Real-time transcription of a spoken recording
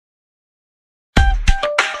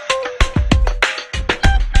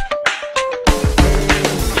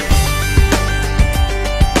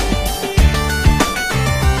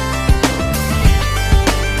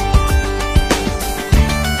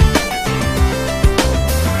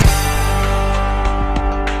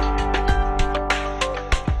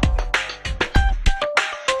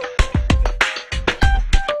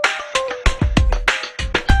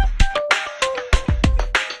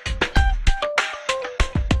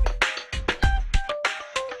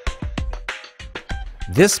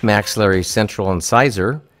This maxillary central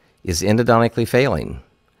incisor is endodontically failing.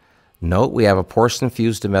 Note we have a porcelain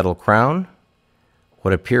fused to metal crown,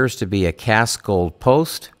 what appears to be a cast gold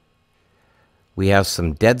post, we have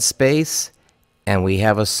some dead space, and we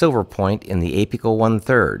have a silver point in the apical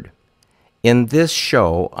 1/3. In this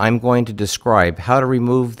show, I'm going to describe how to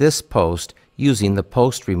remove this post using the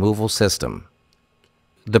post removal system.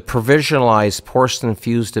 The provisionalized porcelain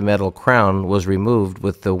fused to metal crown was removed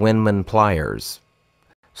with the Winman pliers.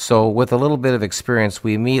 So with a little bit of experience,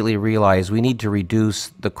 we immediately realize we need to reduce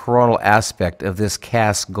the coronal aspect of this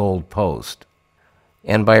cast gold post.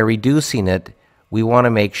 And by reducing it, we want to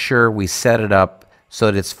make sure we set it up so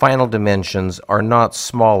that its final dimensions are not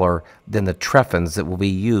smaller than the treffins that will be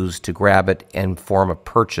used to grab it and form a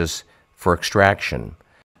purchase for extraction.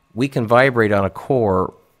 We can vibrate on a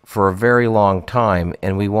core for a very long time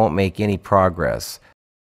and we won't make any progress.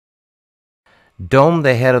 Dome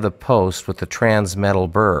the head of the post with the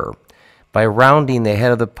transmetal burr. By rounding the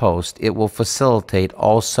head of the post, it will facilitate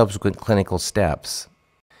all subsequent clinical steps.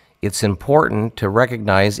 It's important to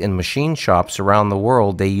recognize in machine shops around the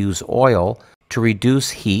world they use oil to reduce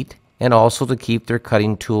heat and also to keep their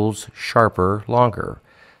cutting tools sharper longer.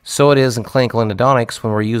 So it is in clinical endodontics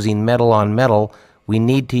when we're using metal on metal, we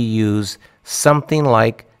need to use something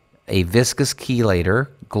like a viscous chelator,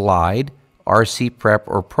 glide, RC prep,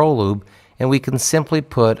 or prolube, and we can simply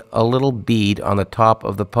put a little bead on the top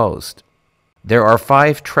of the post. There are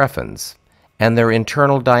 5 treffins, and their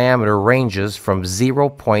internal diameter ranges from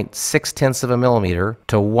 0.6 millimeter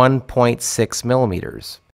to 1.6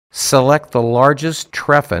 millimeters. Select the largest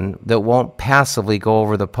treffin that won't passively go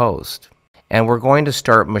over the post, and we're going to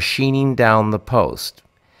start machining down the post.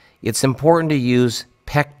 It's important to use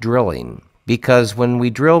peck drilling, because when we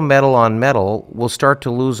drill metal on metal, we'll start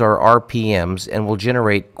to lose our RPMs and will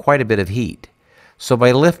generate quite a bit of heat. So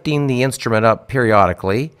by lifting the instrument up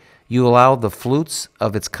periodically, you allow the flutes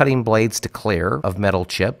of its cutting blades to clear of metal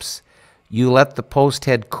chips. You let the post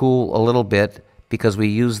head cool a little bit because we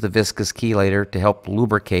use the viscous chelator to help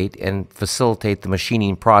lubricate and facilitate the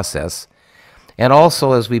machining process. And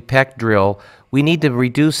also as we peck drill, we need to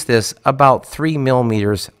reduce this about 3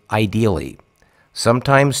 millimeters ideally.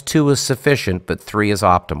 Sometimes 2 is sufficient, but 3 is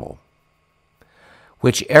optimal.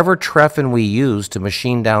 Whichever treffin we use to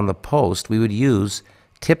machine down the post, we would use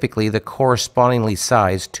typically the correspondingly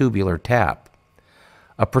sized tubular tap.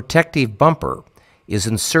 A protective bumper is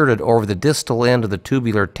inserted over the distal end of the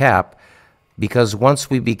tubular tap because once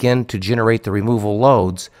we begin to generate the removal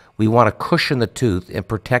loads, we want to cushion the tooth and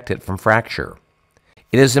protect it from fracture.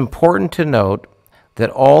 It is important to note that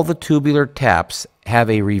all the tubular taps have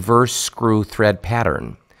a reverse screw thread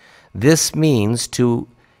pattern. This means to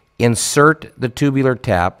insert the tubular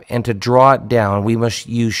tap and to draw it down, we must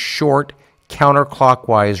use short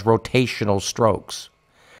counterclockwise rotational strokes.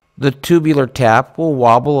 The tubular tap will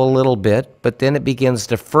wobble a little bit, but then it begins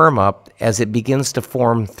to firm up as it begins to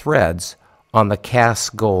form threads on the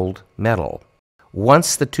cast gold metal.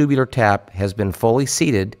 Once the tubular tap has been fully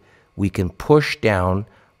seated, we can push down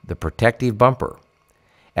the protective bumper.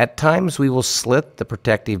 At times we will slit the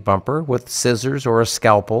protective bumper with scissors or a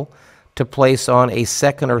scalpel to place on a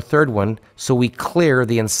second or third one so we clear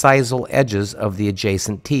the incisal edges of the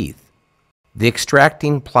adjacent teeth. The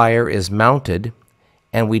extracting plier is mounted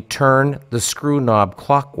and we turn the screw knob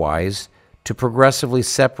clockwise to progressively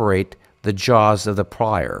separate the jaws of the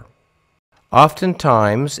plier.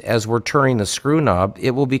 Oftentimes, as we're turning the screw knob,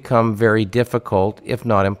 it will become very difficult, if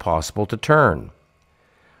not impossible, to turn.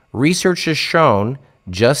 Research has shown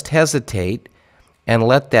just hesitate and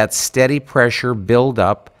let that steady pressure build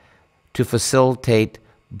up to facilitate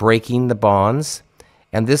breaking the bonds,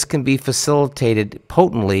 and this can be facilitated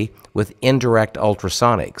potently with indirect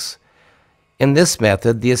ultrasonics. In this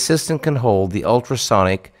method, the assistant can hold the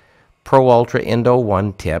ultrasonic Pro Ultra Endo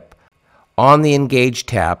 1 tip on the engaged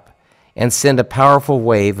tap and send a powerful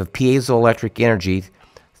wave of piezoelectric energy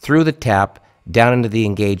through the tap down into the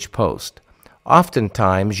engaged post.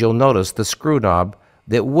 Oftentimes, you'll notice the screw knob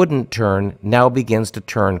that wouldn't turn now begins to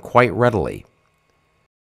turn quite readily.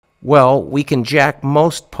 Well, we can jack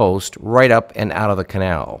most posts right up and out of the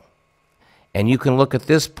canal. And you can look at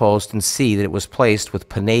this post and see that it was placed with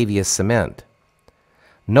Panavia cement.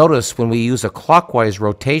 Notice when we use a clockwise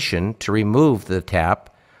rotation to remove the tap,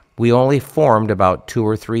 we only formed about 2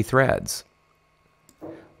 or 3 threads.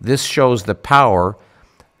 This shows the power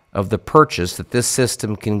of the purchase that this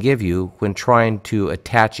system can give you when trying to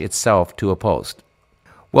attach itself to a post.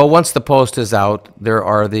 Well, once the post is out, there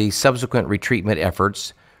are the subsequent retreatment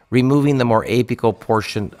efforts, removing the more apical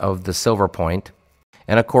portion of the silver point.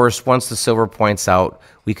 And of course, once the silver point's out,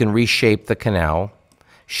 we can reshape the canal,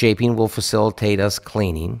 Shaping will facilitate us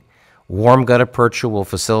cleaning. Warm gutta percha will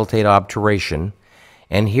facilitate obturation.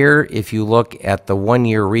 And here, if you look at the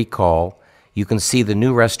 1-year recall, you can see the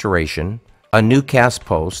new restoration, a new cast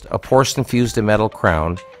post, a porcelain fused to metal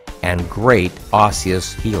crown, and great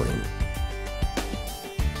osseous healing.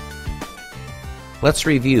 Let's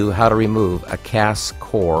review how to remove a cast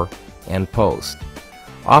core and post.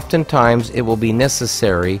 Oftentimes it will be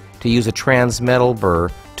necessary to use a transmetal burr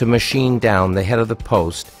to machine down the head of the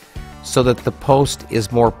post so that the post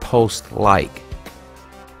is more post-like.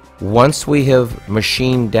 Once we have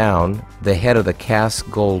machined down the head of the cast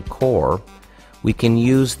gold core, we can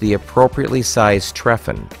use the appropriately sized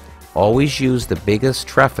trephine. Always use the biggest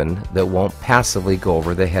trephine that won't passively go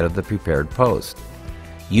over the head of the prepared post.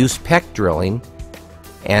 Use peck drilling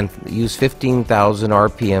and use 15,000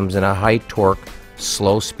 RPMs in a high torque,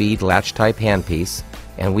 slow speed latch type handpiece,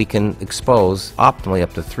 and we can expose optimally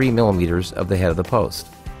up to 3 millimeters of the head of the post.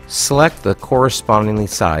 Select the correspondingly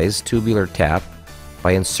sized tubular tap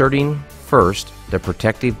by inserting first the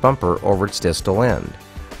protective bumper over its distal end.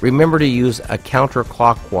 Remember to use a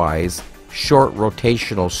counterclockwise short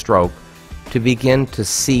rotational stroke to begin to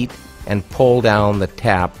seat and pull down the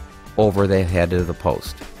tap over the head of the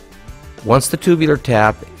post. Once the tubular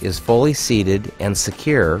tap is fully seated and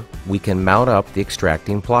secure, we can mount up the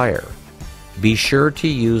extracting plier. Be sure to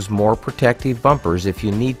use more protective bumpers if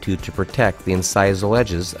you need to protect the incisal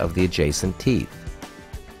edges of the adjacent teeth.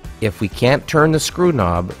 If we can't turn the screw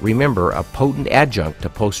knob, remember a potent adjunct to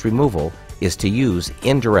post removal is to use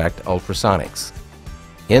indirect ultrasonics.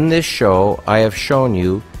 In this show, I have shown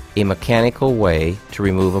you a mechanical way to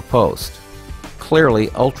remove a post. Clearly,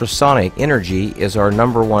 ultrasonic energy is our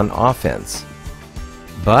 #1 offense.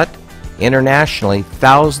 But internationally,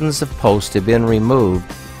 thousands of posts have been removed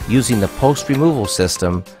using the post removal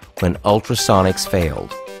system when ultrasonics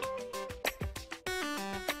failed.